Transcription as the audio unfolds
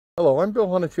Hello, I'm Bill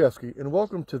Honachevsky, and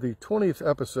welcome to the 20th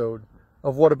episode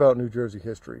of What About New Jersey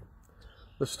History.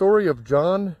 The story of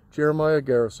John Jeremiah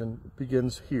Garrison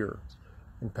begins here,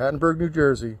 in Pattenburg, New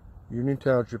Jersey, Union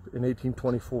Township in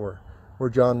 1824, where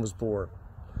John was born.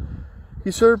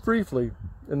 He served briefly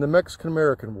in the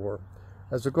Mexican-American War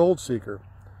as a gold seeker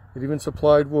and even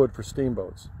supplied wood for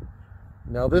steamboats.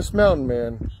 Now this mountain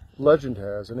man, legend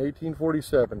has, in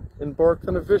 1847, embarked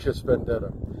on a vicious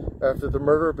vendetta after the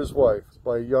murder of his wife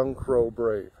by a young Crow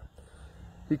brave.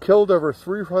 He killed over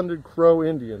 300 Crow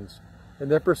Indians and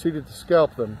then proceeded to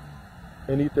scalp them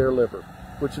and eat their liver,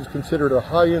 which is considered a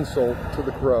high insult to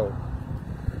the Crow.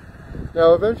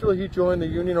 Now eventually he joined the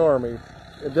Union Army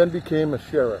and then became a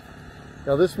sheriff.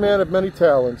 Now this man of many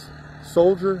talents,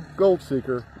 soldier, gold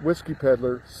seeker, whiskey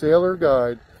peddler, sailor,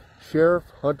 guide, sheriff,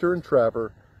 hunter, and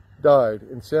trapper, died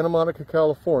in Santa Monica,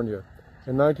 California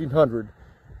in 1900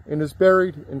 and is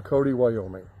buried in Cody,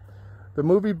 Wyoming. The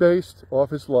movie based off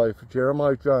his life,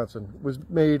 Jeremiah Johnson, was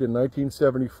made in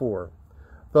 1974.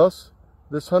 Thus,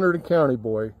 this Hunterdon County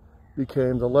boy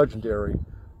became the legendary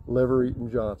Liver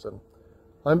Eatin Johnson.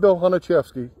 I'm Bill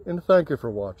Honachevsky, and thank you for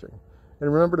watching.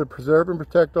 And remember to preserve and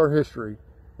protect our history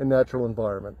and natural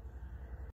environment.